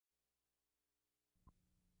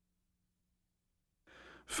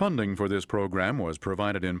Funding for this program was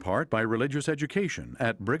provided in part by religious education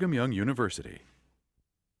at Brigham Young University.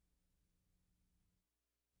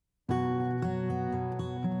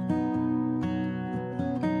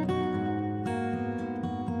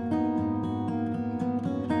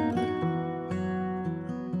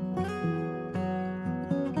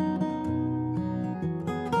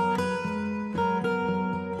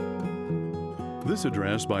 This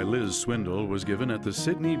address by Liz Swindle was given at the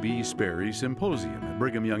Sidney B. Sperry Symposium at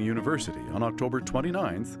Brigham Young University on October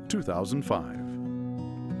 29, 2005.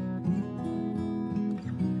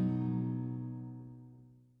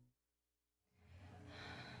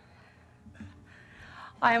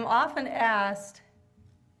 I am often asked,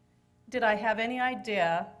 did I have any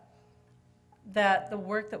idea that the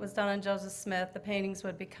work that was done on Joseph Smith, the paintings,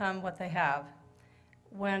 would become what they have,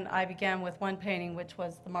 when I began with one painting, which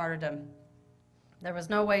was the martyrdom. There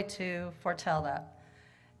was no way to foretell that.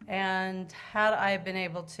 And had I been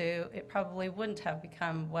able to, it probably wouldn't have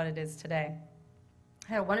become what it is today.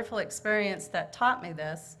 I had a wonderful experience that taught me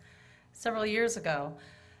this several years ago.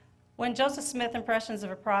 When Joseph Smith, Impressions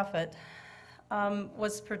of a Prophet,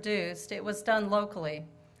 was produced, it was done locally.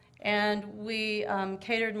 And we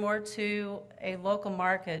catered more to a local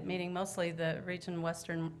market, meaning mostly the region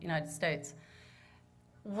western United States.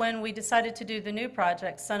 When we decided to do the new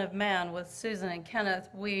project, Son of Man, with Susan and Kenneth,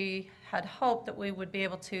 we had hoped that we would be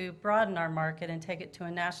able to broaden our market and take it to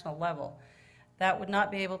a national level. That would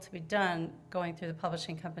not be able to be done going through the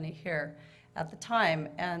publishing company here at the time.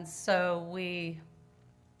 And so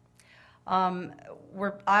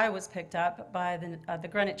I was picked up by the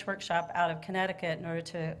Greenwich Workshop out of Connecticut in order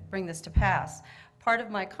to bring this to pass. Part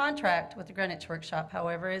of my contract with the Greenwich Workshop,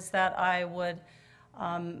 however, is that I would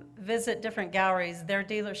visit different galleries, their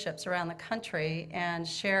dealerships around the country, and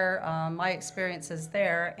share my experiences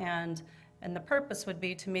there. And the purpose would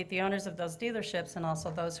be to meet the owners of those dealerships and also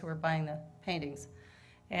those who were buying the paintings.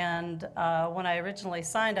 And when I originally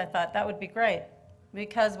signed, I thought that would be great,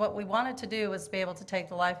 because what we wanted to do was to be able to take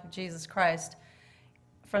the life of Jesus Christ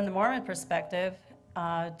from the Mormon perspective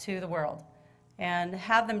to the world, and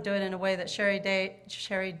have them do it in a way that Sherry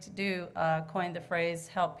Dew coined the phrase,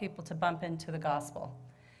 help people to bump into the gospel.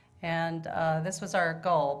 And this was our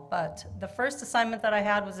goal. But the first assignment that I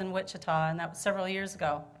had was in Wichita, and that was several years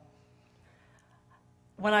ago.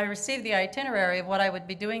 When I received the itinerary of what I would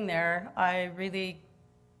be doing there, I really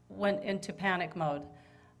went into panic mode.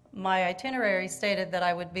 My itinerary stated that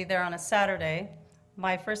I would be there on a Saturday.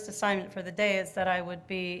 My first assignment for the day is that I would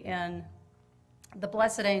be in the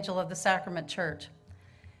Blessed Angel of the Sacrament Church.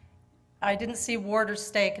 I didn't see ward or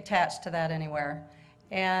stake attached to that anywhere,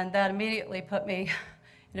 and that immediately put me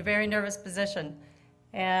in a very nervous position.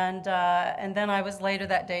 And then I was later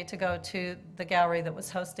that day to go to the gallery that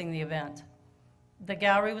was hosting the event. The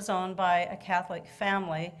gallery was owned by a Catholic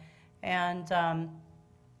family, and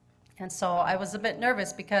so I was a bit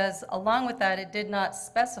nervous because along with that, it did not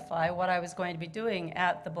specify what I was going to be doing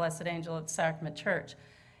at the Blessed Angel of the Sacrament Church.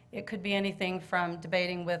 It could be anything from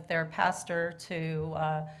debating with their pastor to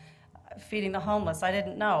feeding the homeless. I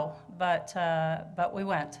didn't know, but we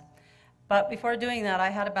went. But before doing that, I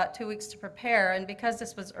had about 2 weeks to prepare, and because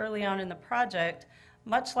this was early on in the project,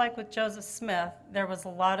 much like with Joseph Smith, there was a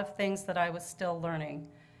lot of things that I was still learning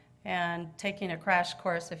and taking a crash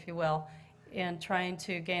course, if you will, in trying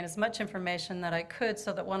to gain as much information that I could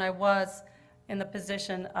so that when I was in the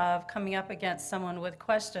position of coming up against someone with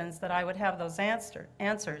questions, that I would have those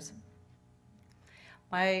answers.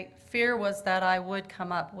 My fear was that I would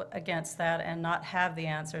come up against that and not have the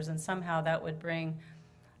answers, and somehow that would bring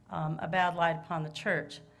a bad light upon the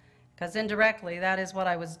church. Because indirectly, that is what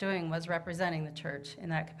I was doing, was representing the church in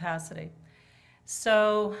that capacity.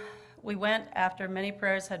 So we went after many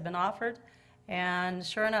prayers had been offered, and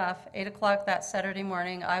sure enough, 8 o'clock that Saturday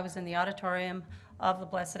morning, I was in the auditorium of the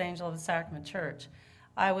Blessed Angel of the Sacrament Church.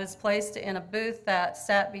 I was placed in a booth that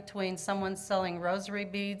sat between someone selling rosary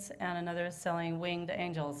beads and another selling winged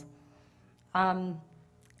angels.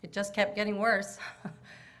 It just kept getting worse.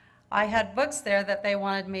 I had books there that they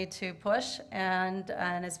wanted me to push, and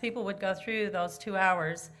as people would go through those 2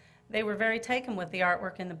 hours, they were very taken with the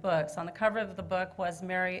artwork in the books. On the cover of the book was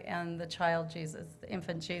Mary and the child Jesus, the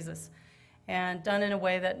infant Jesus, and done in a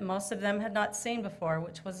way that most of them had not seen before,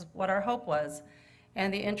 which was what our hope was.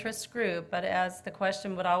 And the interest grew, but as the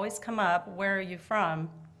question would always come up, where are you from?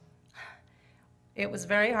 It was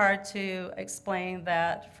very hard to explain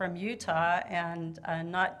that from Utah and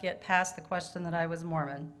not get past the question that I was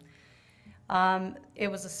Mormon. It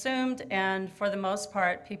was assumed, and for the most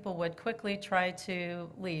part, people would quickly try to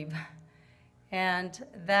leave. And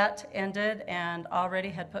that ended and already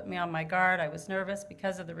had put me on my guard. I was nervous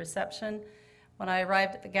because of the reception. When I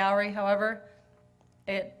arrived at the gallery, however,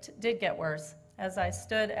 it did get worse. As I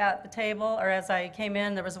stood at the table, or as I came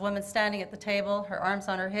in, there was a woman standing at the table, her arms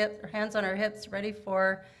on her hips, her hands on her hips, ready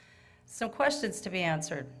for some questions to be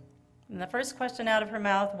answered. And the first question out of her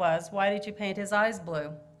mouth was, "Why did you paint his eyes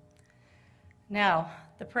blue?" Now,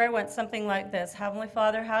 the prayer went something like this: Heavenly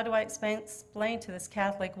Father, how do I explain to this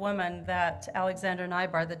Catholic woman that Alexander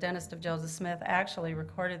Nybar, the dentist of Joseph Smith, actually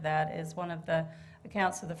recorded that as one of the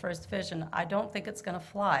accounts of the first vision? I don't think it's going to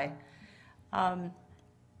fly.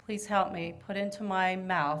 Please help me put into my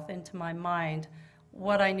mouth, into my mind,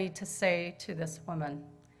 what I need to say to this woman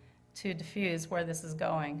to diffuse where this is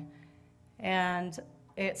going. And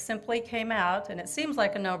it simply came out, and it seems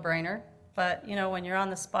like a no-brainer, but you know, when you're on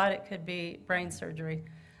the spot, it could be brain surgery.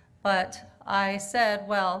 But I said,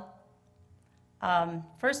 well,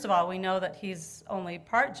 first of all, we know that he's only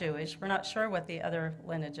part Jewish. We're not sure what the other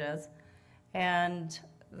lineage is. And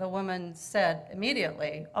the woman said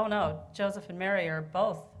immediately, oh no, Joseph and Mary are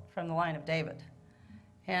both from the line of David.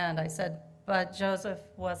 And I said, but Joseph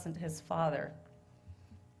wasn't his father.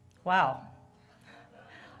 Wow.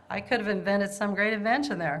 I could have invented some great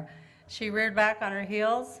invention there. She reared back on her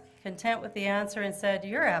heels, content with the answer, and said,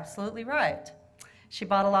 you're absolutely right. She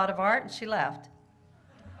bought a lot of art and she left.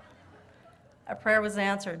 A prayer was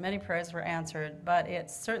answered, many prayers were answered, but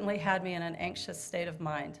it certainly had me in an anxious state of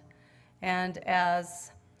mind. And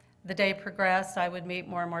as the day progressed, I would meet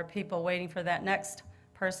more and more people waiting for that next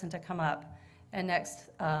person to come up and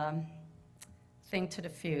next thing to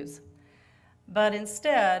diffuse. But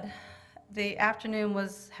instead, the afternoon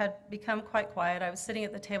had become quite quiet. I was sitting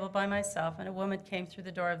at the table by myself, and a woman came through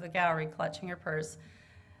the door of the gallery clutching her purse.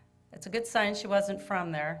 It's a good sign she wasn't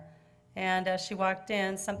from there. And as she walked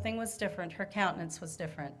in, something was different. Her countenance was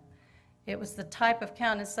different. It was the type of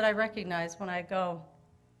countenance that I recognize when I go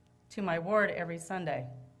to my ward every Sunday.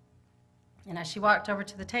 And as she walked over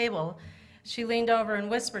to the table, she leaned over and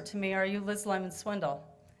whispered to me, are you Liz Lemon Swindle?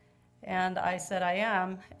 And I said, I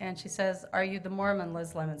am. And she says, are you the Mormon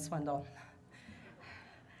Liz Lemon Swindle?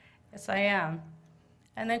 Yes, I am.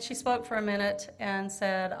 And then she spoke for a minute and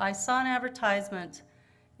said, I saw an advertisement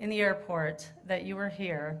in the airport that you were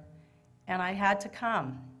here, and I had to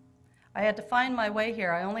come. I had to find my way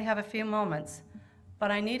here. I only have a few moments, but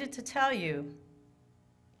I needed to tell you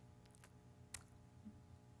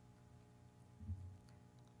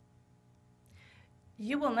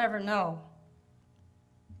you will never know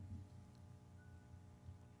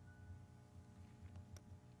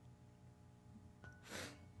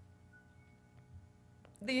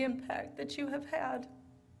the impact that you have had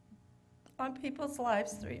on people's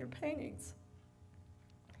lives through your paintings.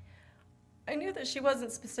 I knew that she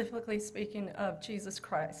wasn't specifically speaking of Jesus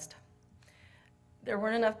Christ. There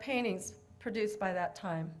weren't enough paintings produced by that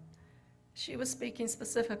time. She was speaking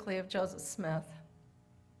specifically of Joseph Smith.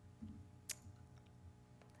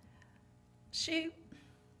 She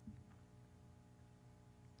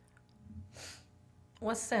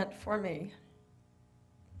was sent for me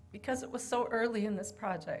because it was so early in this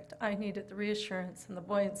project. I needed the reassurance and the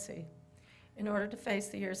buoyancy in order to face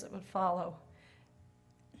the years that would follow.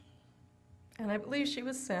 And I believe she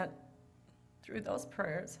was sent through those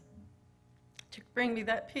prayers to bring me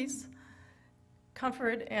that peace,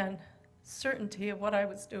 comfort, and certainty of what I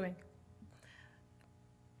was doing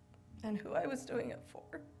and who I was doing it for.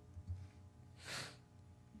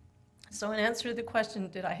 So in answer to the question,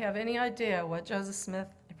 did I have any idea what Joseph Smith,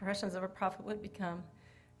 Impressions of a Prophet, would become?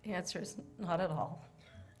 The answer is not at all.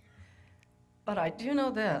 But I do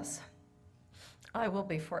know this. I will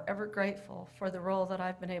be forever grateful for the role that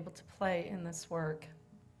I've been able to play in this work.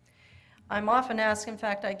 I'm often asked, in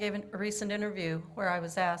fact, I gave a recent interview where I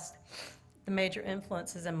was asked the major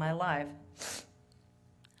influences in my life.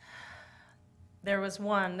 There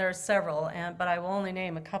are several, but I will only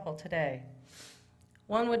name a couple today.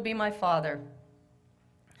 One would be my father.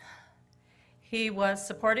 He was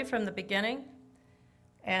supportive from the beginning,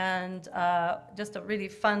 and just a really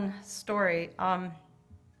fun story. I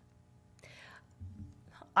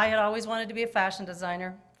had always wanted to be a fashion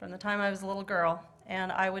designer from the time I was a little girl,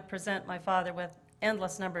 and I would present my father with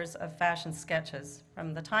endless numbers of fashion sketches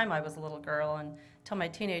from the time I was a little girl until my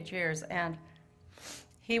teenage years, and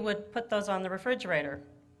he would put those on the refrigerator.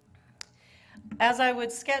 As I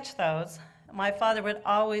would sketch those, my father would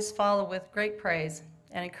always follow with great praise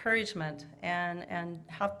and encouragement and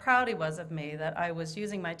how proud he was of me that I was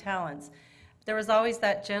using my talents. There was always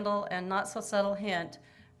that gentle and not so subtle hint,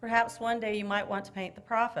 perhaps one day you might want to paint the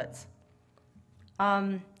prophets.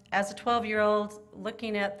 As a 12-year-old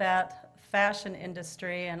looking at that fashion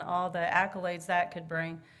industry and all the accolades that could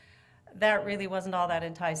bring, that really wasn't all that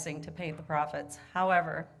enticing to paint the prophets.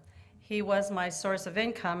 However, He was my source of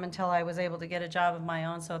income until I was able to get a job of my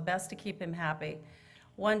own, so best to keep him happy.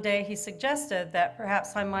 One day he suggested that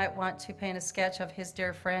perhaps I might want to paint a sketch of his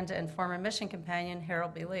dear friend and former mission companion,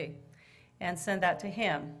 Harold B. Lee, and send that to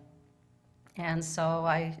him. And so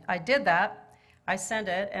I did that. I sent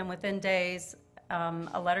it, and within days,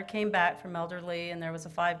 a letter came back from Elder Lee, and there was a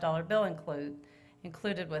 $5 bill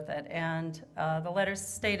included with it. And the letter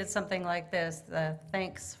stated something like this: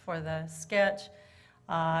 thanks for the sketch.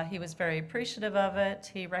 He was very appreciative of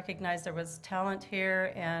it. He recognized there was talent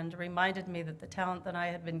here and reminded me that the talent that I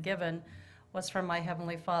had been given was from my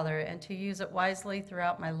Heavenly Father, and to use it wisely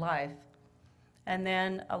throughout my life. And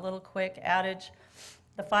then a little quick adage: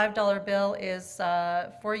 the $5 bill is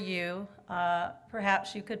for you.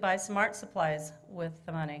 Perhaps you could buy some art supplies with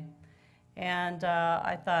the money. And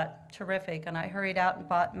I thought, terrific, and I hurried out and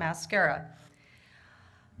bought mascara.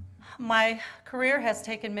 My career has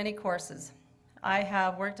taken many courses. I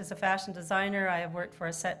have worked as a fashion designer. I have worked for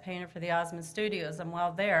a set painter for the Osmond Studios, and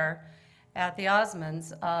while there at the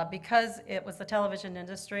Osmonds, because it was the television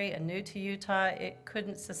industry and new to Utah, it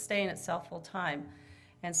couldn't sustain itself full time.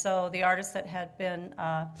 And so the artists that had been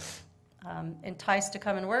enticed to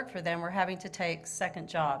come and work for them were having to take second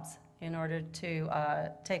jobs in order to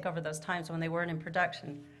take over those times when they weren't in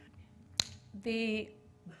production. The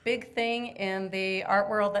big thing in the art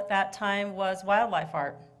world at that time was wildlife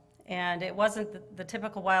art. And it wasn't the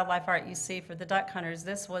typical wildlife art you see for the duck hunters.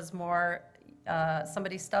 This was more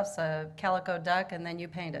somebody stuffs a calico duck and then you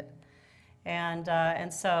paint it.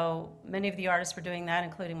 And so many of the artists were doing that,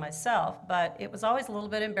 including myself. But it was always a little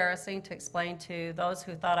bit embarrassing to explain to those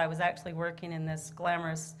who thought I was actually working in this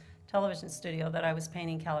glamorous television studio that I was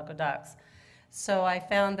painting calico ducks. So I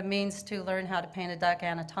found the means to learn how to paint a duck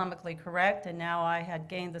anatomically correct, and now I had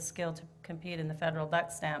gained the skill to compete in the federal duck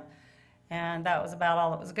stamp. And that was about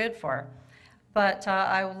all it was good for. But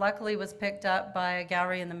I luckily was picked up by a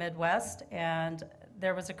gallery in the Midwest, and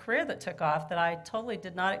there was a career that took off that I totally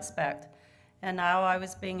did not expect. And now I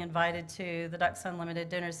was being invited to the Ducks Unlimited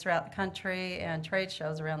dinners throughout the country and trade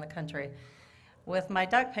shows around the country with my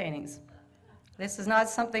duck paintings. This is not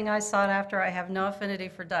something I sought after. I have no affinity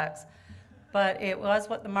for ducks. But it was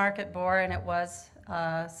what the market bore, and it was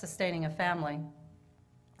sustaining a family.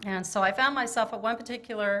 And so I found myself at one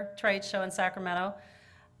particular trade show in Sacramento.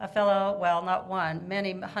 A fellow, well, not one,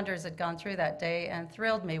 many hunters had gone through that day and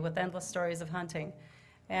thrilled me with endless stories of hunting.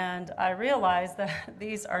 And I realized that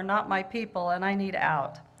these are not my people and I need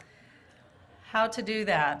out. How to do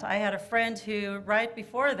that? I had a friend who, right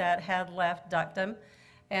before that, had left duckdom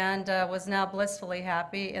and was now blissfully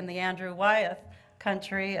happy in the Andrew Wyeth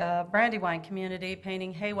country, Brandywine community,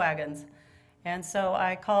 painting hay wagons. And so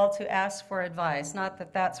I called to ask for advice. Not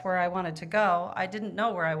that that's where I wanted to go. I didn't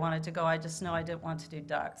know where I wanted to go. I just know I didn't want to do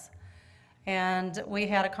ducks. And we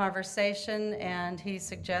had a conversation, and he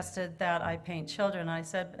suggested that I paint children. I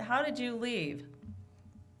said, "But how did you leave?"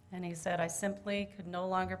 And he said, "I simply could no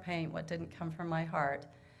longer paint what didn't come from my heart."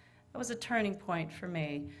 It was a turning point for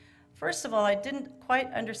me. First of all, I didn't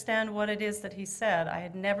quite understand what it is that he said. I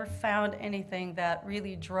had never found anything that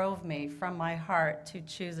really drove me from my heart to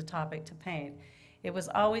choose a topic to paint. It was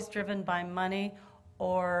always driven by money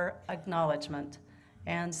or acknowledgement.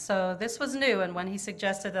 And so this was new, and when he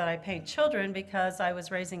suggested that I paint children, because I was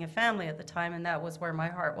raising a family at the time and that was where my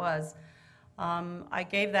heart was, I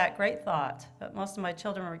gave that great thought. But most of my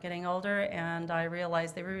children were getting older, and I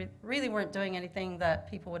realized they really weren't doing anything that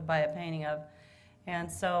people would buy a painting of.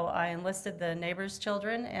 And so I enlisted the neighbors'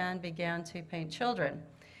 children and began to paint children.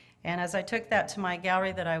 And as I took that to my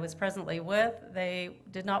gallery that I was presently with, they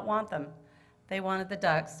did not want them. They wanted the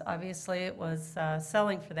ducks. Obviously, it was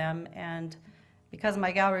selling for them. And because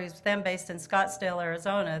my gallery was then based in Scottsdale,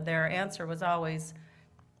 Arizona, their answer was always,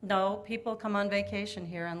 "No, people come on vacation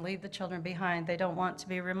here and leave the children behind. They don't want to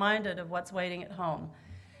be reminded of what's waiting at home."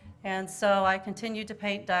 And so I continued to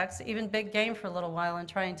paint ducks, even big game for a little while, and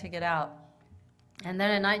trying to get out. And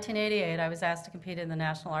then in 1988, I was asked to compete in the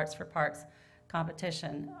National Arts for Parks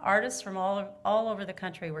competition. Artists from all over the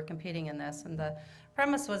country were competing in this, and the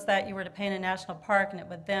premise was that you were to paint a national park, and it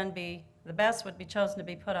would then be, the best would be chosen to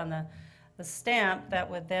be put on the stamp that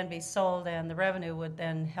would then be sold, and the revenue would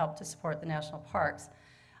then help to support the national parks.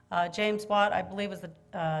 James Watt, I believe, was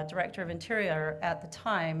the Director of Interior at the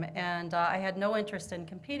time, and I had no interest in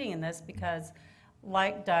competing in this because,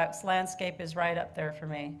 like ducks, landscape is right up there for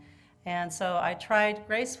me. And so I tried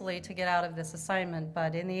gracefully to get out of this assignment,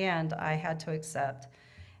 but in the end, I had to accept.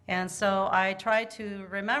 And so I tried to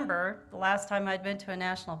remember the last time I'd been to a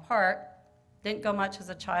national park. Didn't go much as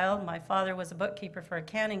a child. My father was a bookkeeper for a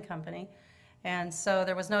canning company, And so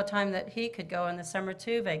there was no time that he could go in the summer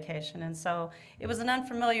to vacation. And so it was an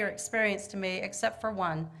unfamiliar experience to me, except for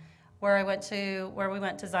one, where we went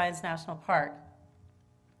to Zion's National Park.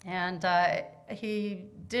 And he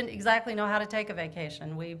didn't exactly know how to take a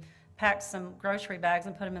vacation. We packed some grocery bags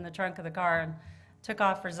and put them in the trunk of the car and took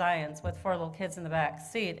off for Zion's with 4 little kids in the back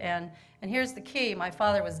seat. And here's the key: my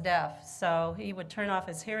father was deaf, so he would turn off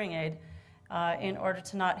his hearing aid in order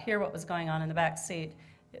to not hear what was going on in the back seat.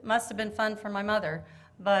 It must have been fun for my mother,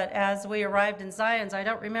 but as we arrived in Zion's, I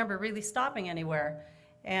don't remember really stopping anywhere.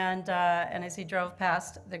 And as he drove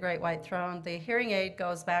past the Great White Throne, the hearing aid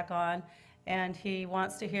goes back on, and he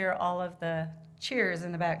wants to hear all of the cheers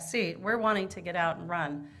in the back seat. We're wanting to get out and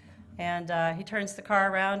run. And he turns the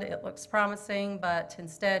car around. It looks promising, but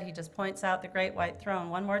instead he just points out the Great White Throne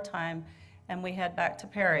one more time, and we head back to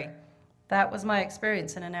Perry. That was my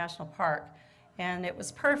experience in a national park, and it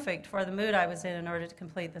was perfect for the mood I was in order to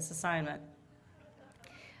complete this assignment.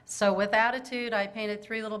 So with attitude, I painted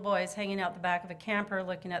 3 little boys hanging out the back of a camper,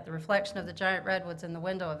 looking at the reflection of the giant redwoods in the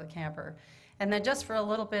window of the camper. And then just for a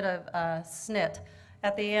little bit of snit,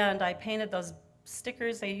 at the end I painted those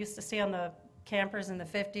stickers they used to see on the campers in the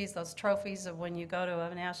 50s, those trophies of when you go to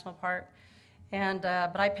a national park.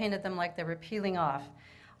 But I painted them like they were peeling off.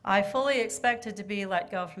 I fully expected to be let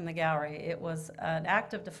go from the gallery. It was an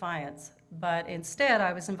act of defiance, but instead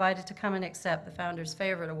I was invited to come and accept the Founder's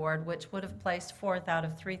Favorite Award, which would have placed 4th out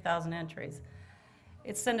of 3,000 entries.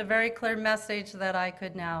 It sent a very clear message that I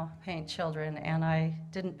could now paint children, and I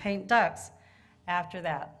didn't paint ducks after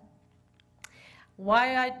that.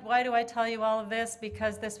 Why do I tell you all of this?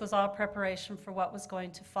 Because this was all preparation for what was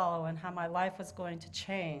going to follow and how my life was going to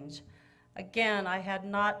change. Again, I had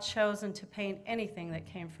not chosen to paint anything that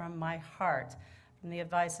came from my heart, from the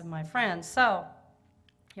advice of my friends. So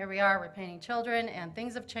here we are, we're painting children, and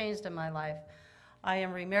things have changed in my life. I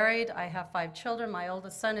am remarried, I have 5 children, my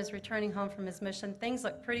oldest son is returning home from his mission. Things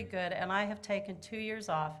look pretty good, and I have taken 2 years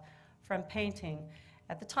off from painting.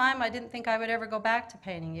 At the time, I didn't think I would ever go back to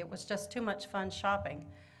painting. It was just too much fun shopping.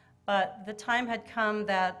 But the time had come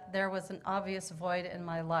that there was an obvious void in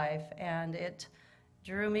my life, and it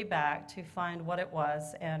drew me back to find what it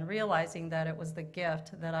was, and realizing that it was the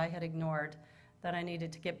gift that I had ignored that I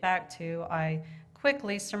needed to get back to. I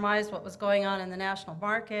quickly surmised what was going on in the national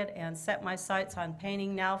market and set my sights on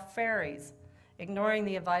painting now fairies, ignoring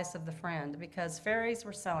the advice of the friend, because fairies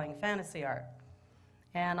were selling fantasy art.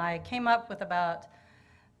 And I came up with about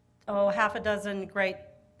half a dozen great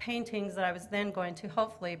paintings that I was then going to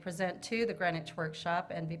hopefully present to the Greenwich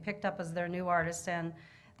Workshop and be picked up as their new artist, and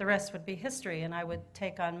the rest would be history, and I would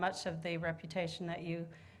take on much of the reputation that you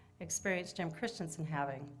experienced Jim Christensen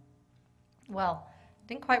having. Well, it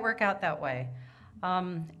didn't quite work out that way.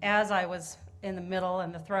 As I was in the middle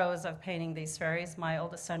and the throes of painting these fairies, my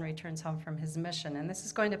oldest son returns home from his mission, and this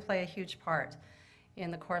is going to play a huge part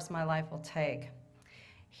in the course my life will take.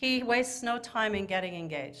 He wastes no time in getting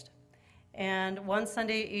engaged. And one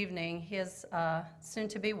Sunday evening, his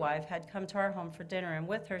soon-to-be wife had come to our home for dinner, and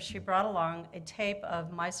with her she brought along a tape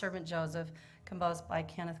of My Servant Joseph, composed by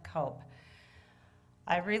Kenneth Cope.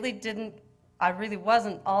 I really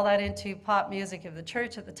wasn't all that into pop music of the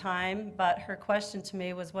church at the time, but her question to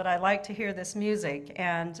me was, would I like to hear this music?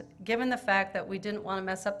 And given the fact that we didn't want to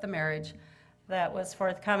mess up the marriage that was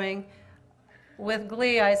forthcoming, with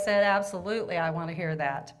glee I said, absolutely, I want to hear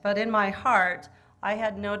that. But in my heart, I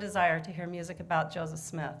had no desire to hear music about Joseph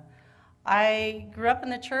Smith. I grew up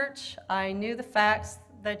in the church. I knew the facts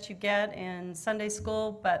that you get in Sunday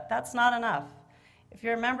school, but that's not enough. If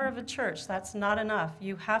you're a member of a church, that's not enough.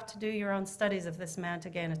 You have to do your own studies of this man to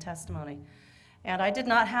gain a testimony. And I did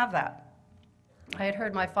not have that. I had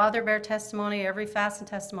heard my father bear testimony every fast and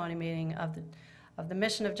testimony meeting of the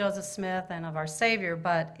mission of Joseph Smith and of our Savior,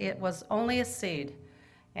 but it was only a seed,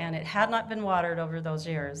 and it had not been watered over those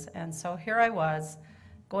years. And so here I was,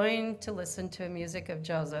 going to listen to music of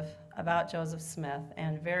Joseph, about Joseph Smith,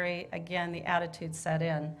 and again, the attitude set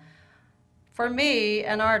in. For me,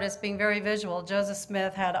 an artist being very visual, Joseph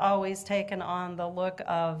Smith had always taken on the look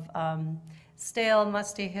of stale,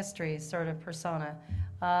 musty history sort of persona.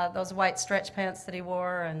 Those white stretch pants that he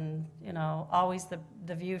wore, and always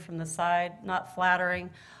the view from the side, not flattering.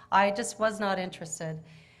 I just was not interested.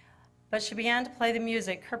 But she began to play the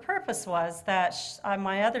music. Her purpose was that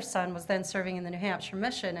my other son was then serving in the New Hampshire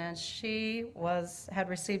mission, and she had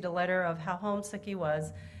received a letter of how homesick he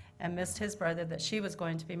was and missed his brother that she was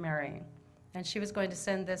going to be marrying. And she was going to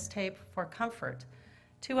send this tape for comfort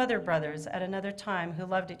to other brothers at another time who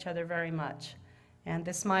loved each other very much. And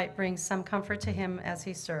this might bring some comfort to him as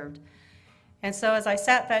he served. And so as I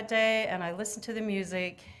sat that day and I listened to the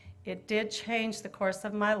music, it did change the course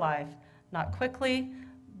of my life, not quickly,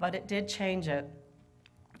 but it did change it.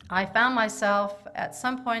 I found myself at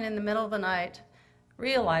some point in the middle of the night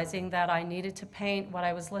realizing that I needed to paint what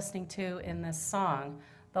I was listening to in this song,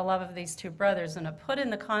 The Love of These Two Brothers, and to put in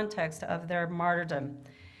the context of their martyrdom.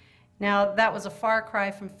 Now, that was a far cry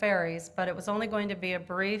from fairies, but it was only going to be a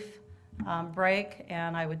brief break,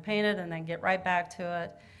 and I would paint it and then get right back to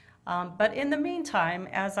it. But in the meantime,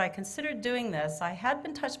 as I considered doing this, I had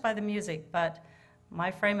been touched by the music, but my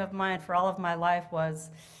frame of mind for all of my life was,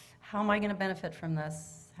 how am I going to benefit from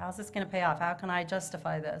this? How's this going to pay off? How can I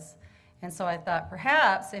justify this? And so I thought,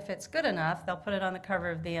 perhaps if it's good enough, they'll put it on the cover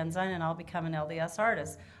of the Ensign and I'll become an LDS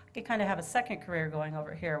artist. I could kind of have a second career going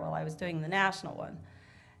over here while I was doing the national one.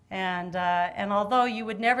 And although you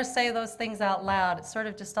would never say those things out loud, it sort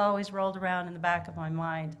of just always rolled around in the back of my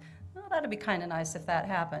mind. Well, that'd be kind of nice if that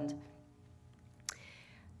happened.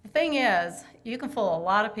 The thing is, you can fool a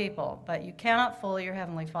lot of people, but you cannot fool your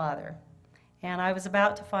Heavenly Father. And I was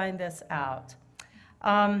about to find this out.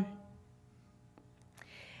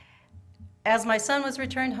 As my son was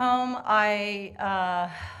returned home,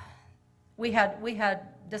 we had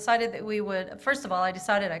decided that we would, first of all,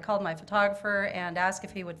 I called my photographer and asked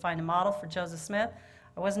if he would find a model for Joseph Smith.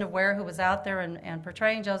 I wasn't aware who was out there and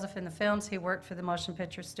portraying Joseph in the films. He worked for the motion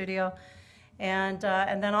picture studio. And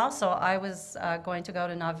then also I was going to go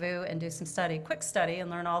to Nauvoo and do some study, quick study, and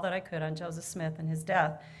learn all that I could on Joseph Smith and his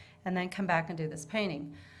death, and then come back and do this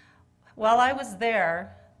painting. While I was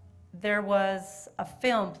there was a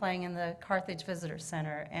film playing in the Carthage Visitor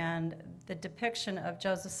Center, and the depiction of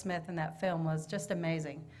Joseph Smith in that film was just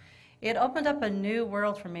amazing. It opened up a new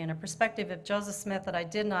world for me and a perspective of Joseph Smith that I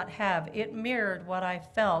did not have. It mirrored what I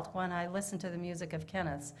felt when I listened to the music of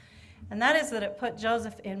Kenneth's. And that is that it put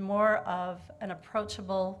Joseph in more of an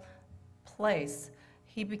approachable place.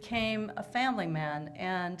 He became a family man,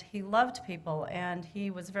 and he loved people, and he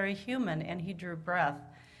was very human, and he drew breath.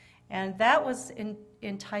 And that was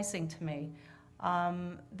enticing to me.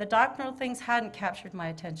 The doctrinal things hadn't captured my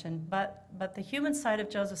attention, but the human side of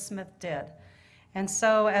Joseph Smith did. And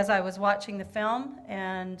so as I was watching the film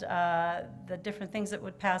and the different things that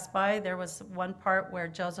would pass by, there was one part where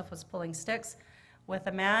Joseph was pulling sticks with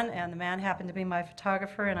a man, and the man happened to be my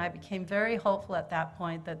photographer, and I became very hopeful at that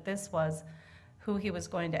point that this was who he was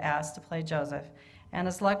going to ask to play Joseph. And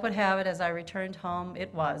as luck would have it, as I returned home,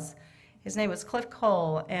 it was. His name was Cliff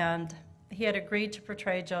Cole, and he had agreed to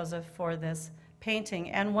portray Joseph for this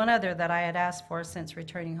painting, and one other that I had asked for since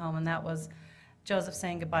returning home, and that was Joseph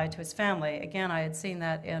saying goodbye to his family. Again, I had seen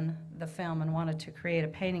that in the film and wanted to create a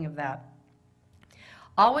painting of that.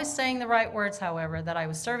 Always saying the right words, however, that I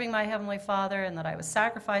was serving my Heavenly Father and that I was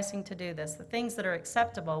sacrificing to do this, the things that are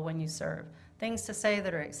acceptable when you serve, things to say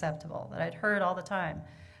that are acceptable, that I'd heard all the time.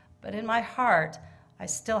 But in my heart, I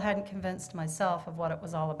still hadn't convinced myself of what it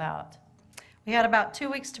was all about. We had about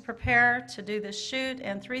 2 weeks to prepare to do this shoot,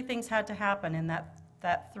 and 3 things had to happen in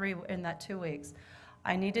that 2 weeks.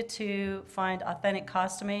 I needed to find authentic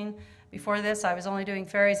costuming. Before this, I was only doing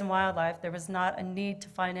fairies and wildlife. There was not a need to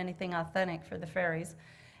find anything authentic for the fairies.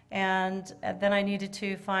 And then I needed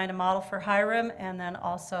to find a model for Hiram, and then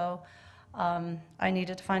also I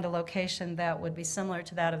needed to find a location that would be similar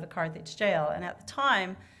to that of the Carthage jail. And at the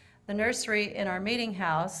time, the nursery in our meeting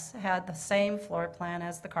house had the same floor plan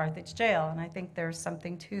as the Carthage jail, and I think there's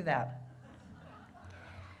something to that.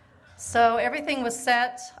 So everything was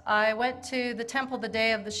set. I went to the temple the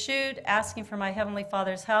day of the shoot, asking for my Heavenly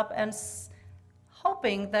Father's help and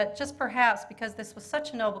hoping that just perhaps, because this was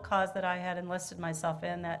such a noble cause that I had enlisted myself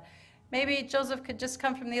in, that maybe Joseph could just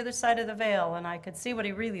come from the other side of the veil and I could see what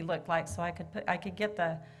he really looked like, so I could get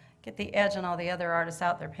the edge on all the other artists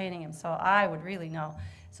out there painting him, so I would really know.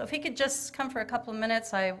 So if he could just come for a couple of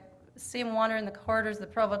minutes, I see him wander in the corridors of the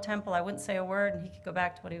Provo Temple, I wouldn't say a word, and he could go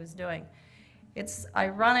back to what he was doing. It's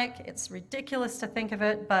ironic, it's ridiculous to think of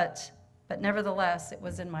it, but nevertheless, it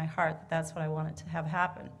was in my heart that that's what I wanted to have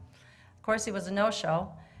happen. Of course, he was a no-show,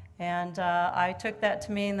 and I took that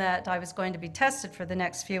to mean that I was going to be tested for the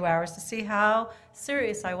next few hours to see how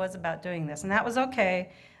serious I was about doing this, and that was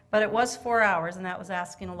okay, but it was 4 hours, and that was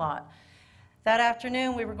asking a lot. That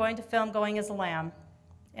afternoon, we were going to film Going as a Lamb,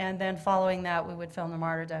 and then following that, we would film The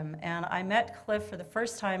Martyrdom. And I met Cliff for the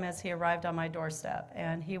first time as he arrived on my doorstep,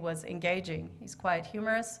 and he was engaging. He's quite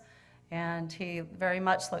humorous, and he very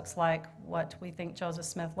much looks like what we think Joseph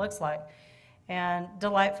Smith looks like, and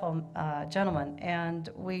delightful gentleman. And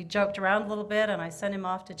we joked around a little bit, and I sent him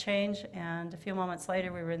off to change, and a few moments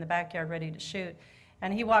later, we were in the backyard ready to shoot.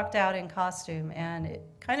 And he walked out in costume, and it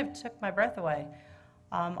kind of took my breath away.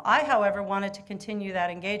 I, however, wanted to continue that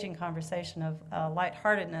engaging conversation of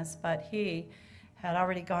lightheartedness, but he had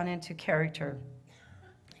already gone into character.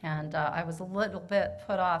 And I was a little bit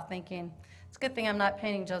put off, thinking, it's a good thing I'm not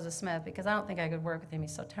painting Joseph Smith, because I don't think I could work with him.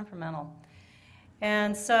 He's so temperamental.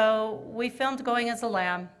 And so we filmed Going as a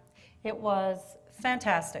Lamb. It was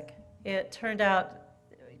fantastic. It turned out,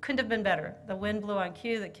 it couldn't have been better. The wind blew on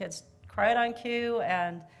cue, the kids cried on cue,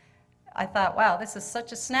 and I thought, wow, this is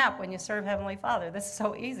such a snap when you serve Heavenly Father. This is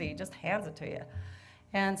so easy, he just hands it to you.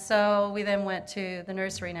 And so we then went to the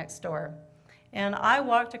nursery next door. And I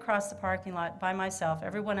walked across the parking lot by myself.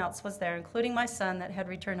 Everyone else was there, including my son that had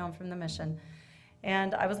returned home from the mission.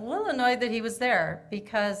 And I was a little annoyed that he was there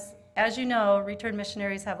because, as you know, returned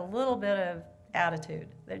missionaries have a little bit of attitude.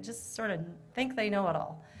 They just sort of think they know it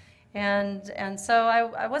all. And so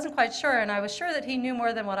I wasn't quite sure, and I was sure that he knew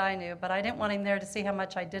more than what I knew, but I didn't want him there to see how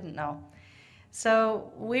much I didn't know.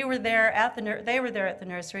 So we were there at they were there at the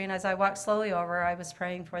nursery, and as I walked slowly over, I was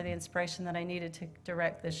praying for the inspiration that I needed to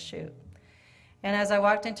direct this shoot. And as I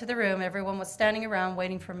walked into the room, everyone was standing around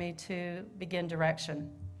waiting for me to begin direction.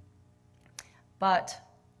 But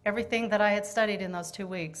everything that I had studied in those 2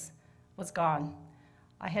 weeks was gone.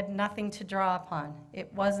 I had nothing to draw upon.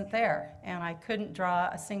 It wasn't there, and I couldn't draw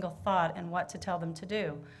a single thought in what to tell them to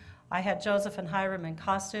do. I had Joseph and Hiram in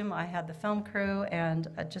costume, I had the film crew, and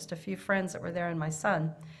just a few friends that were there, and my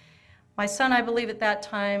son. My son, I believe at that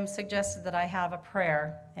time, suggested that I have a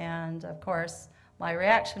prayer, and of course, my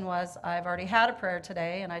reaction was, I've already had a prayer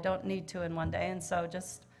today, and I don't need to in one day, and so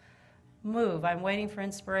just move. I'm waiting for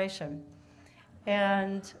inspiration.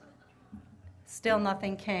 And still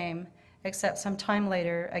nothing came, except some time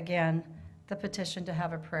later, again, the petition to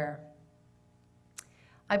have a prayer.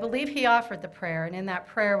 I believe he offered the prayer, and in that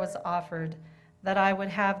prayer was offered that I would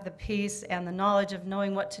have the peace and the knowledge of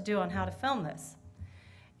knowing what to do on how to film this,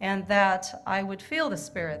 and that I would feel the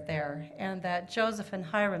Spirit there, and that Joseph and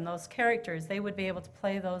Hiram, those characters, they would be able to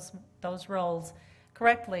play those roles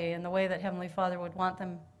correctly in the way that Heavenly Father would want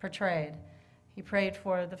them portrayed. He prayed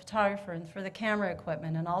for the photographer and for the camera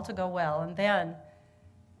equipment and all to go well, and then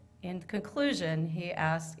in conclusion, he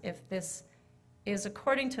asked if this is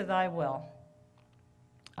according to thy will.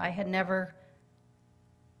 I had never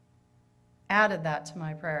added that to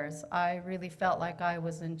my prayers. I really felt like I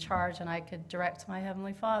was in charge and I could direct my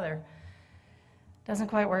Heavenly Father. Doesn't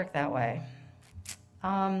quite work that way.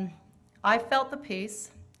 I felt the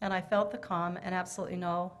peace and I felt the calm and absolutely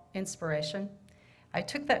no inspiration. I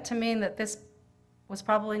took that to mean that this was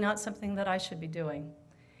probably not something that I should be doing.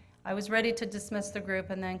 I was ready to dismiss the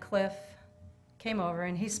group, and then Cliff came over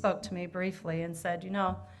and he spoke to me briefly and said, you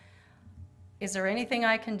know, is there anything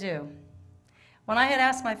I can do? When I had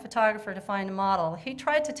asked my photographer to find a model, he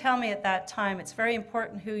tried to tell me at that time it's very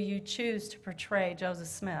important who you choose to portray Joseph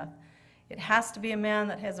Smith. It has to be a man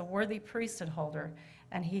that has a worthy priesthood holder,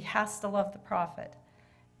 and he has to love the prophet,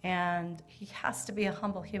 and he has to be a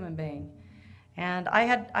humble human being. And I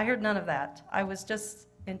heard none of that. I was just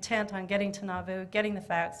intent on getting to Nauvoo, getting the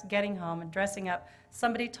facts, getting home, and dressing up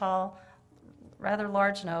somebody tall, rather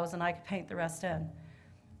large nose, and I could paint the rest in.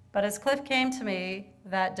 But as Cliff came to me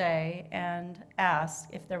that day and asked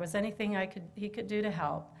if there was anything he could do to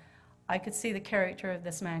help, I could see the character of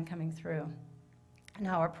this man coming through and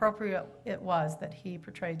how appropriate it was that he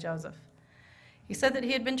portrayed Joseph. He said that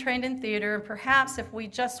he had been trained in theater, and perhaps if we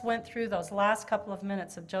just went through those last couple of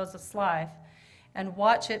minutes of Joseph's life and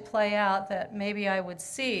watch it play out, that maybe I would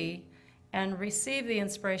see and receive the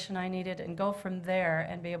inspiration I needed and go from there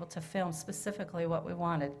and be able to film specifically what we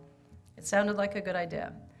wanted. It sounded like a good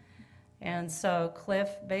idea. And so Cliff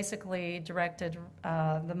basically directed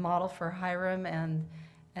the model for Hiram and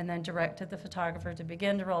then directed the photographer to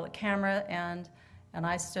begin to roll the camera, and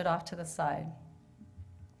I stood off to the side.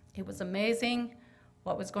 It was amazing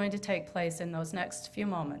what was going to take place in those next few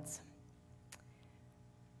moments.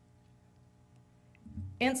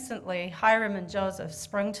 Instantly, Hiram and Joseph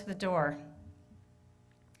sprung to the door.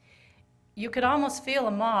 You could almost feel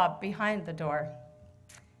a mob behind the door.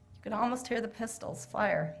 You could almost hear the pistols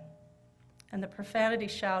fire, and the profanity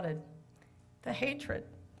shouted, the hatred.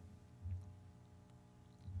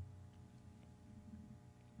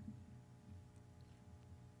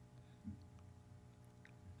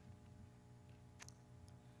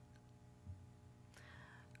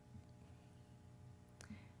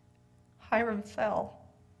 Hiram fell.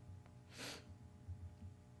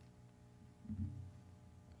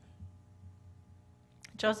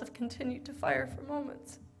 Joseph continued to fire for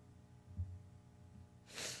moments.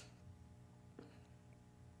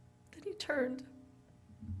 Then he turned.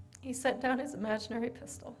 He set down his imaginary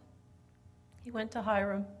pistol. He went to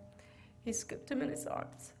Hiram. He scooped him in his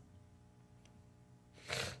arms.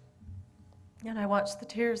 And I watched the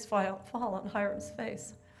tears fall on Hiram's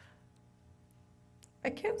face.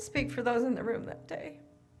 I can't speak for those in the room that day,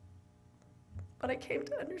 but I came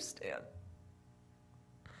to understand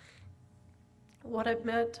what it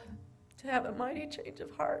meant to have a mighty change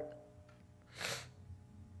of heart.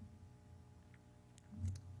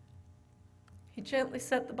 He gently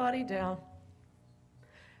set the body down.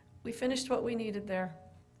 We finished what we needed there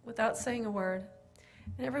without saying a word,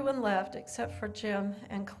 and everyone left except for Jim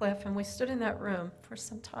and Cliff, and we stood in that room for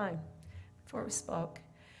some time before we spoke.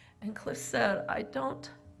 And Cliff said, "I don't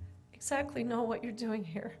exactly know what you're doing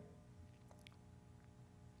here,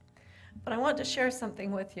 but I want to share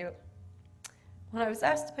something with you. When I was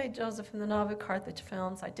asked to play Joseph in the Nauvoo Carthage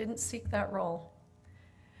films, I didn't seek that role.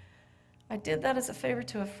 I did that as a favor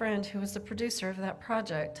to a friend who was the producer of that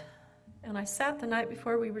project. And I sat the night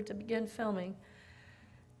before we were to begin filming,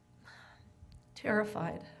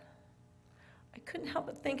 terrified. I couldn't help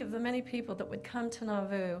but think of the many people that would come to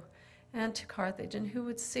Nauvoo and to Carthage and who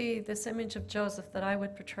would see this image of Joseph that I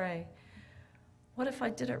would portray. What if I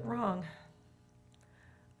did it wrong?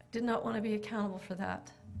 I did not want to be accountable for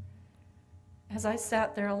that. As I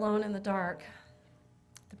sat there alone in the dark,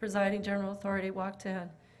 the presiding general authority walked in.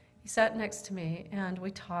 He sat next to me, and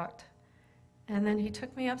we talked. And then he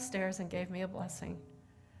took me upstairs and gave me a blessing.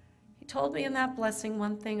 He told me in that blessing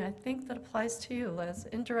one thing I think that applies to you, Liz,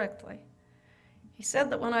 indirectly. He said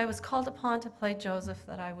that when I was called upon to play Joseph,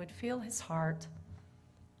 that I would feel his heart.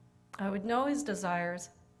 I would know his desires,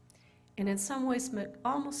 and in some ways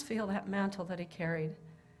almost feel that mantle that he carried.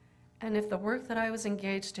 And if the work that I was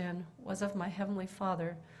engaged in was of my Heavenly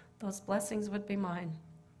Father, those blessings would be mine.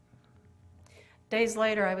 Days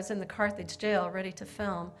later, I was in the Carthage jail, ready to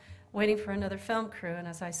film, waiting for another film crew, and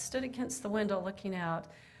as I stood against the window looking out,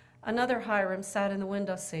 another Hiram sat in the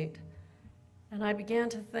window seat. And I began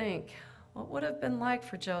to think, what would have been like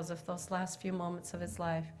for Joseph those last few moments of his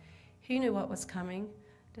life? He knew what was coming.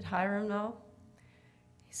 Did Hiram know?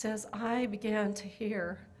 He says, I began to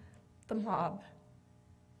hear the mob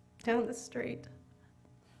down the street.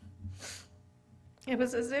 It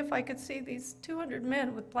was as if I could see these 200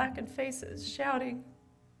 men with blackened faces shouting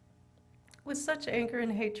with such anger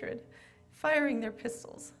and hatred, firing their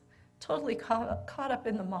pistols, totally caught up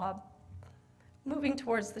in the mob, moving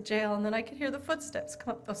towards the jail, and then I could hear the footsteps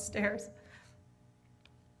come up those stairs.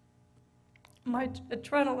 My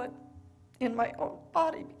adrenaline in my own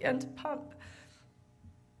body began to pump.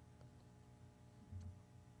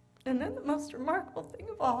 And then the most remarkable thing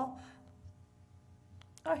of all,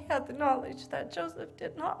 I had the knowledge that Joseph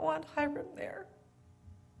did not want Hiram there.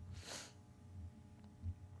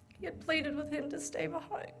 He had pleaded with him to stay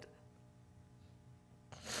behind.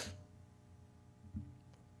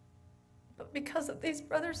 But because of these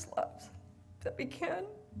brothers' loves that began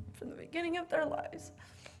from the beginning of their lives,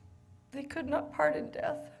 they could not part in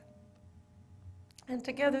death. And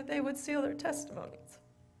together they would seal their testimonies.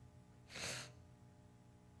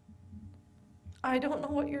 I don't know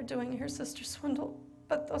what you're doing here, Sister Swindle,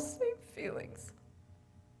 but those same feelings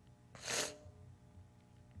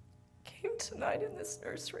came tonight in this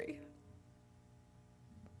nursery.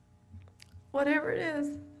 Whatever it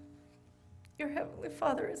is, your Heavenly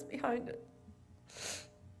Father is behind it.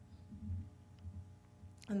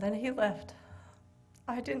 And then he left.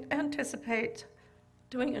 I didn't anticipate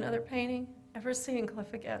doing another painting, ever seeing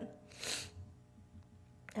Cliff again.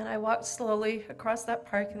 And I walked slowly across that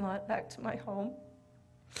parking lot back to my home.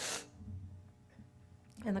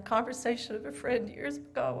 And the conversation of a friend years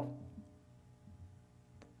ago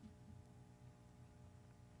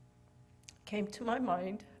came to my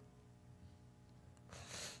mind,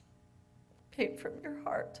 came from your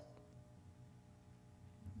heart.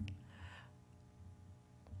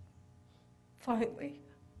 Finally,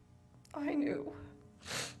 I knew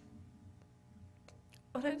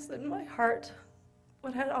what is in my heart,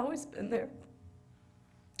 what had always been there,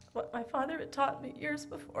 what my father had taught me years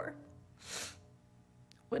before,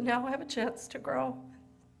 would now have a chance to grow.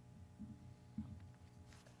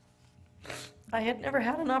 I had never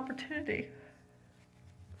had an opportunity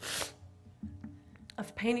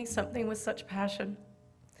of painting something with such passion.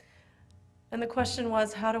 And the question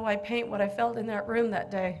was, how do I paint what I felt in that room that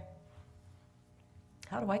day?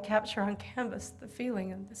 How do I capture on canvas the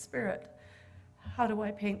feeling and the spirit? How do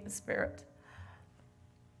I paint the spirit?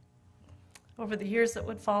 Over the years that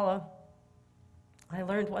would follow, I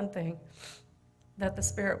learned one thing, that the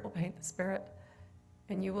Spirit will paint the Spirit,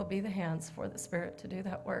 and you will be the hands for the Spirit to do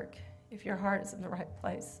that work if your heart is in the right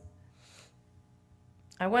place.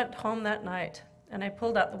 I went home that night, and I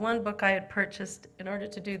pulled out the one book I had purchased in order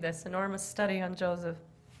to do this enormous study on Joseph.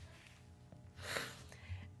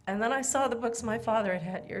 And then I saw the books my father had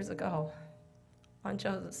had years ago on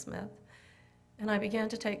Joseph Smith, and I began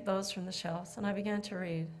to take those from the shelves, and I began to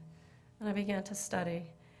read, and I began to study.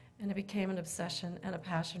 and it became an obsession and a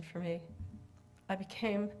passion for me. I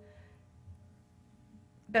became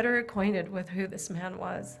better acquainted with who this man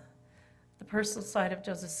was, the personal side of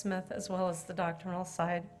Joseph Smith as well as the doctrinal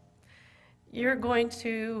side. You're going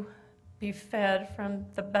to be fed from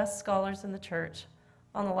the best scholars in the church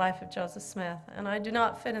on the life of Joseph Smith, and I do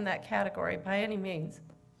not fit in that category by any means.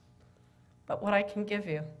 But what I can give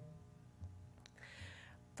you,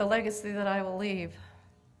 the legacy that I will leave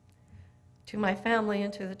to my family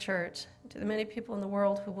and to the church, to the many people in the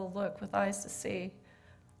world who will look with eyes to see,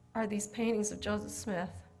 are these paintings of Joseph Smith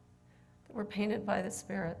that were painted by the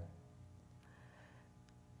Spirit.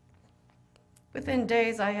 Within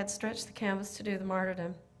days, I had stretched the canvas to do the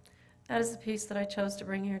martyrdom. That is the piece that I chose to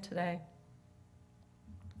bring here today.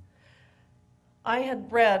 I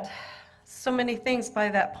had read so many things by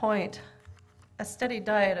that point, a steady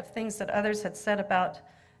diet of things that others had said about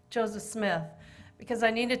Joseph Smith, because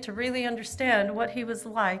I needed to really understand what he was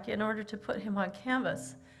like in order to put him on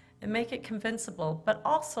canvas and make it convincible, but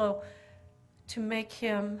also to make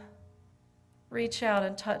him reach out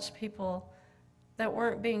and touch people that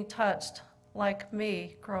weren't being touched like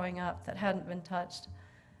me growing up, that hadn't been touched.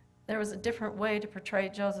 There was a different way to portray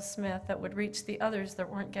Joseph Smith that would reach the others that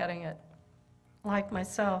weren't getting it, like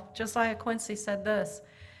myself. Josiah Quincy said this: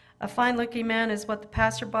 "A fine-looking man is what the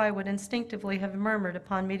passerby would instinctively have murmured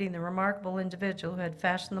upon meeting the remarkable individual who had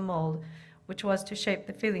fashioned the mold which was to shape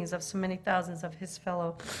the feelings of so many thousands of his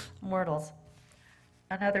fellow mortals."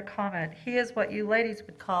 Another comment: "He is what you ladies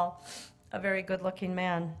would call a very good-looking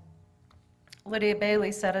man." Lydia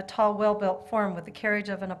Bailey said, "A tall, well-built form with the carriage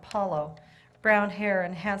of an Apollo, brown hair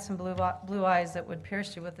and handsome blue eyes that would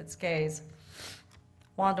pierce you with its gaze."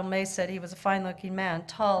 Wandle May said he was a fine-looking man,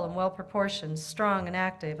 tall and well-proportioned, strong and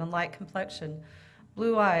active, and light complexion,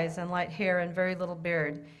 blue eyes and light hair and very little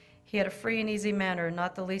beard. He had a free and easy manner,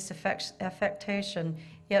 not the least affectation,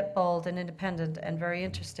 yet bold and independent and very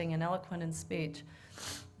interesting and eloquent in speech.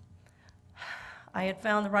 I had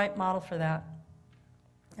found the right model for that,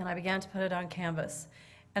 and I began to put it on canvas.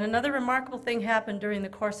 And another remarkable thing happened during the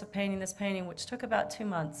course of painting this painting, which took about 2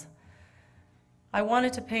 months. I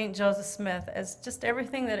wanted to paint Joseph Smith as just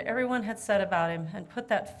everything that everyone had said about him and put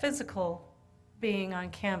that physical being on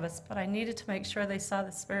canvas, but I needed to make sure they saw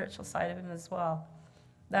the spiritual side of him as well.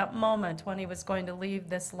 That moment when he was going to leave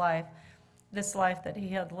this life that he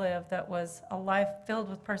had lived, that was a life filled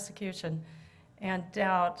with persecution and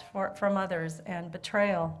doubt from others and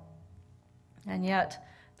betrayal, and yet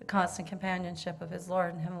the constant companionship of his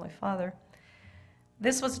Lord and Heavenly Father.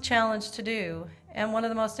 This was a challenge to do, and one of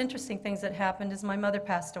the most interesting things that happened is my mother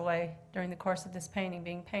passed away during the course of this painting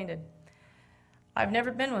being painted. I've never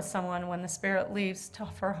been with someone when the spirit leaves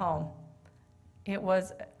for home. It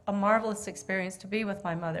was a marvelous experience to be with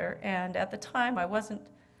my mother, and at the time I wasn't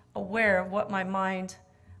aware of what my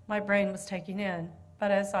brain was taking in. But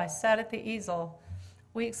as I sat at the easel,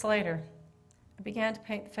 weeks later, I began to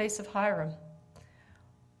paint the face of Hiram.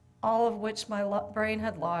 All of which my brain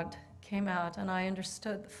had logged came out, and I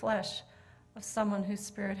understood the flesh of someone whose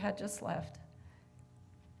spirit had just left.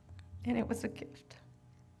 And it was a gift.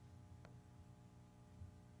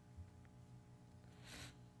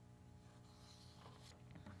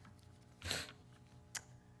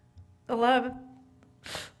 The love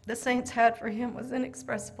the saints had for him was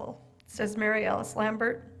inexpressible, says Mary Alice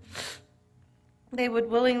Lambert. They would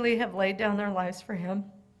willingly have laid down their lives for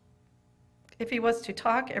him. If he was to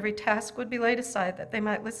talk, every task would be laid aside that they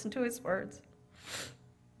might listen to his words.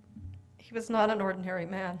 He was not an ordinary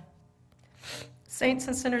man. Saints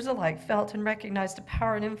and sinners alike felt and recognized a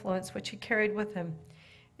power and influence which he carried with him.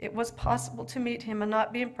 It was possible to meet him and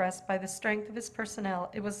not be impressed by the strength of his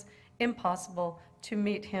personality. It was impossible to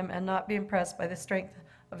meet him and not be impressed by the strength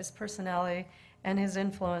of his personality and his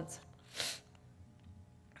influence.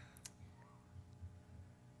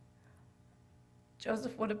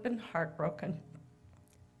 Joseph would have been heartbroken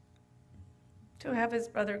to have his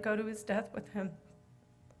brother go to his death with him.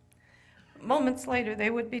 Moments later,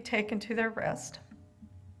 they would be taken to their rest.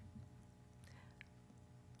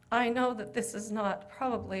 I know that this is not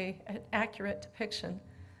probably an accurate depiction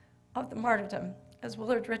of the martyrdom. As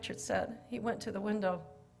Willard Richards said, he went to the window.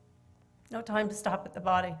 No time to stop at the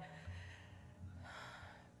body.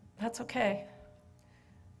 That's okay.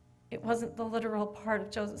 It wasn't the literal part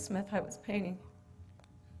of Joseph Smith I was painting.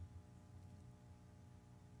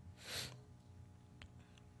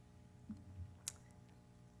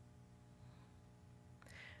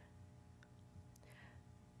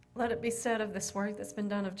 Let it be said of this work that's been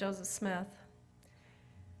done of Joseph Smith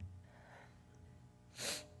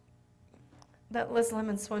that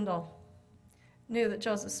Lemon Swindle knew that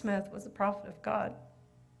Joseph Smith was the prophet of God.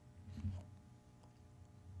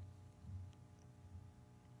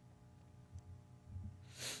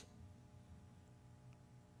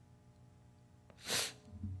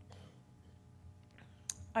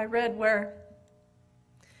 I read where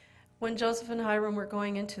when Joseph and Hiram were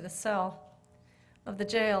going into the cell of the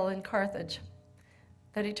jail in Carthage,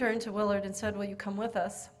 that he turned to Willard and said, "Will you come with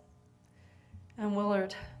us?" And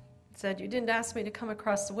Willard said, "You didn't ask me to come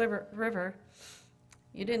across the river.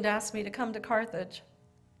 You didn't ask me to come to Carthage.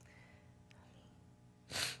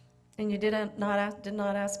 And you did not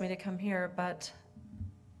ask me to come here, but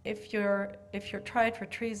if you're tried for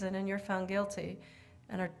treason and you're found guilty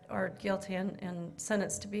and are guilty and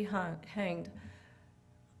sentenced to be hanged,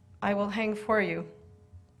 I will hang for you."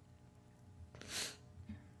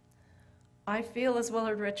 I feel as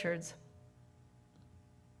Willard Richards,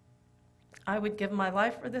 I would give my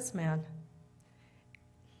life for this man.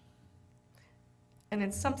 And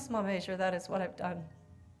in some small measure, that is what I've done.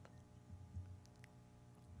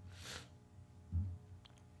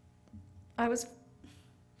 I was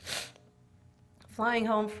flying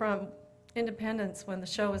home from Independence when the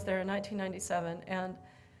show was there in 1997, and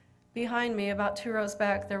behind me, about 2 rows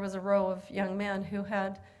back, there was a row of young men who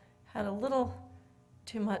had a little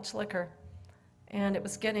too much liquor, and it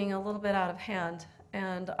was getting a little bit out of hand,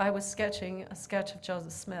 and I was sketching a sketch of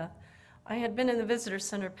Joseph Smith. I had been in the visitor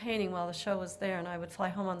center painting while the show was there, and I would fly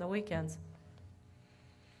home on the weekends.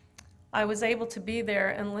 I was able to be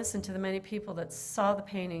there and listen to the many people that saw the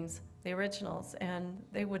paintings, the originals, and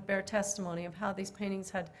they would bear testimony of how these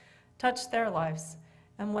paintings had touched their lives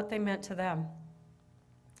and what they meant to them.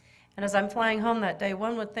 And as I'm flying home that day,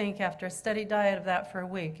 one would think after a steady diet of that for a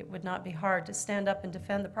week, it would not be hard to stand up and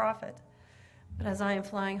defend the prophet. But as I am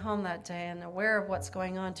flying home that day and aware of what's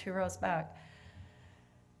going on 2 rows back,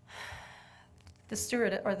 the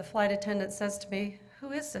steward or the flight attendant says to me,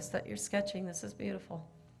 "Who is this that you're sketching? This is beautiful."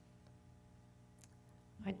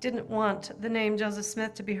 I didn't want the name Joseph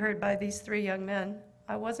Smith to be heard by these 3 young men.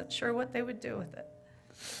 I wasn't sure what they would do with it.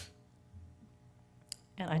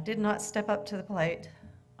 And I did not step up to the plate.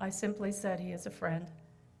 I simply said, "He is a friend."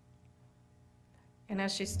 And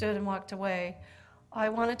as she stood and walked away, I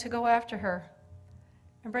wanted to go after her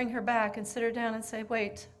and bring her back and sit her down and say,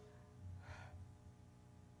 "Wait.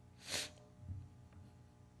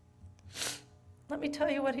 Let me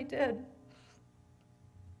tell you what he did."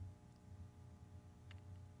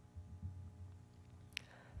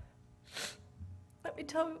 Let me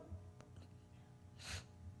tell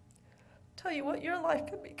you what your life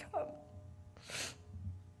could become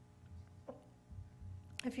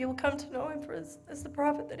if you will come to know him as the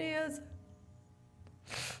prophet that he is.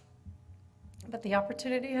 But the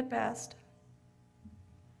opportunity had passed.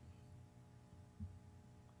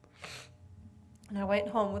 And I went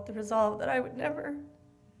home with the resolve that I would never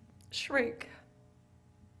shrink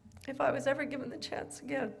if I was ever given the chance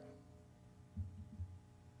again.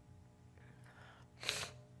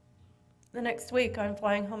 The next week, I'm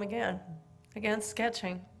flying home again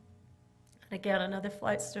sketching. And again, another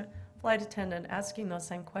flight attendant asking those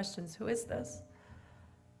same questions. "Who is this?"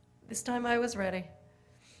 This time I was ready.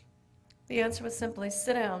 The answer was simply,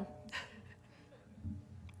 "Sit down.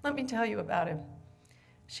 Let me tell you about him."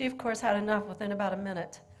 She, of course, had enough within about a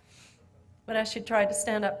minute. But as she tried to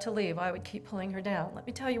stand up to leave, I would keep pulling her down. "Let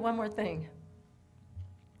me tell you one more thing.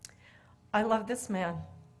 I love this man.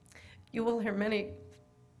 You will hear many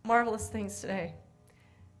marvelous things today.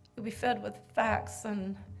 You'll be fed with facts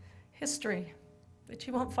and history that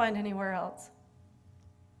you won't find anywhere else.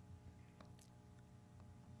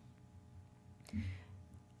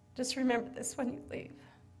 Just remember this when you leave.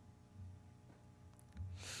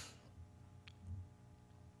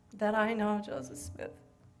 That I know Joseph Smith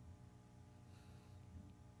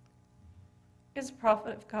is a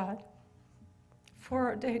prophet of God,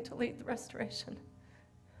 foreordained to lead the restoration.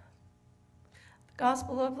 The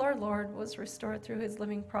gospel of our Lord was restored through his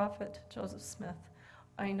living prophet, Joseph Smith.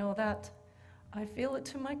 I know that. I feel it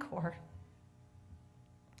to my core.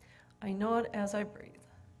 I know it as I breathe.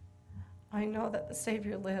 I know that the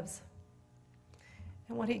Savior lives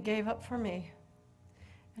and what he gave up for me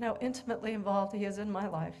and how intimately involved he is in my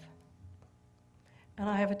life. And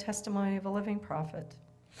I have a testimony of a living prophet.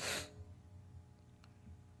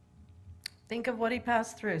 Think of what he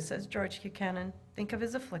passed through, says George Buchanan. Think of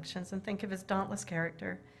his afflictions and think of his dauntless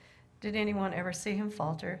character. Did anyone ever see him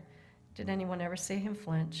falter? Did anyone ever see him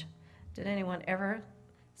flinch? Did anyone ever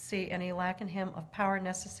see any lack in him of power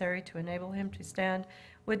necessary to enable him to stand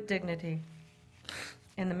with dignity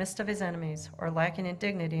in the midst of his enemies, or lacking in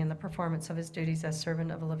dignity in the performance of his duties as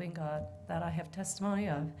servant of a living God? That I have testimony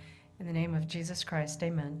of. In the name of Jesus Christ,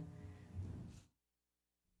 amen.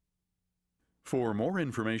 For more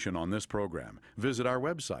information on this program, visit our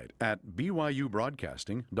website at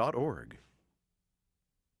byubroadcasting.org.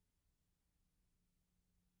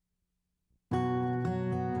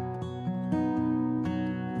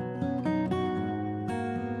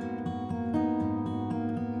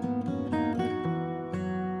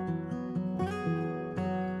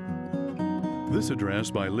 This address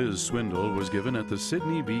by Liz Swindle was given at the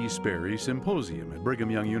Sidney B. Sperry Symposium at Brigham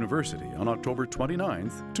Young University on October 29,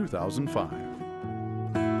 2005.